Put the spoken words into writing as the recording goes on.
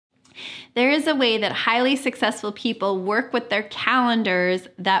There is a way that highly successful people work with their calendars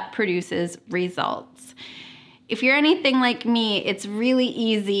that produces results. If you're anything like me, it's really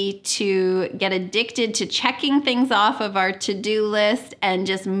easy to get addicted to checking things off of our to-do list and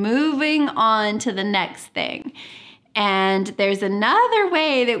just moving on to the next thing. And there's another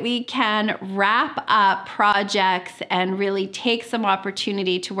way that we can wrap up projects and really take some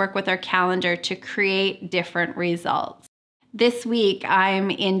opportunity to work with our calendar to create different results. This week,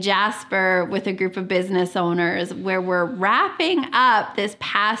 I'm in Jasper with a group of business owners where we're wrapping up this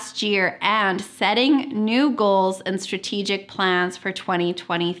past year and setting new goals and strategic plans for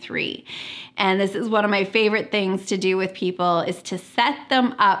 2023. And this is one of my favorite things to do with people, is to set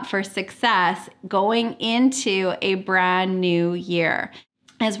them up for success going into a brand new year.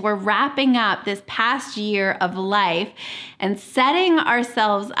 As we're wrapping up this past year of life and setting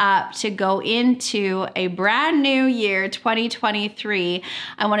ourselves up to go into a brand new year, 2023,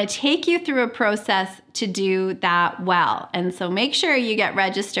 I want to take you through a process to do that well. And so make sure you get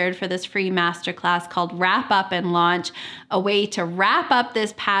registered for this free masterclass called Wrap Up and Launch, a way to wrap up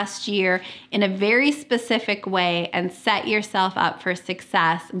this past year in a very specific way and set yourself up for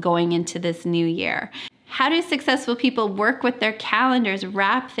success going into this new year. How do successful people work with their calendars,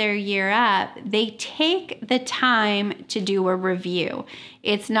 wrap their year up? They take the time to do a review.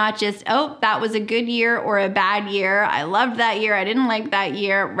 It's not just, oh, that was a good year or a bad year. I loved that year. I didn't like that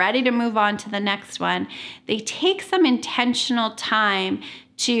year. Ready to move on to the next one. They take some intentional time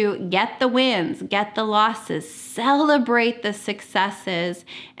to get the wins, get the losses, celebrate the successes,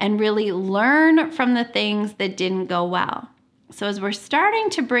 and really learn from the things that didn't go well. So as we're starting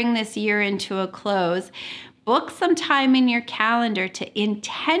to bring this year into a close, book some time in your calendar to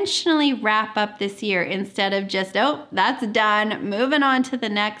intentionally wrap up this year instead of just, oh, that's done, moving on to the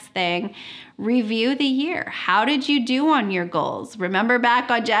next thing. Review the year. How did you do on your goals? Remember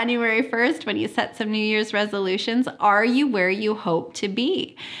back on January 1st when you set some New Year's resolutions? Are you where you hope to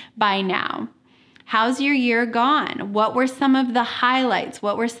be by now? How's your year gone? What were some of the highlights?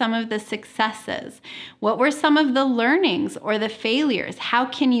 What were some of the successes? What were some of the learnings or the failures? How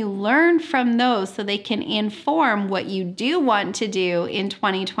can you learn from those so they can inform what you do want to do in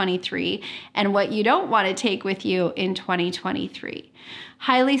 2023 and what you don't want to take with you in 2023?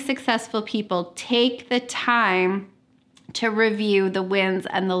 Highly successful people take the time to review the wins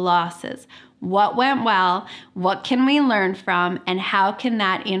and the losses. What went well? What can we learn from? And how can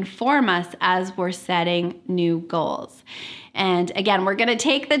that inform us as we're setting new goals? And again, we're going to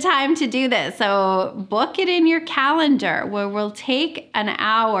take the time to do this. So book it in your calendar where we'll take an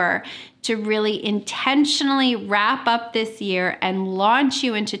hour to really intentionally wrap up this year and launch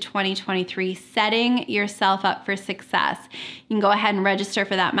you into 2023, setting yourself up for success. You can go ahead and register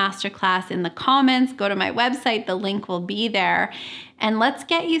for that masterclass in the comments. Go to my website. The link will be there. And let's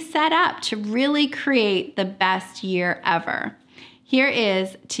get you set up to really create the best year ever. Here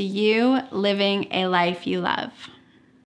is to you living a life you love.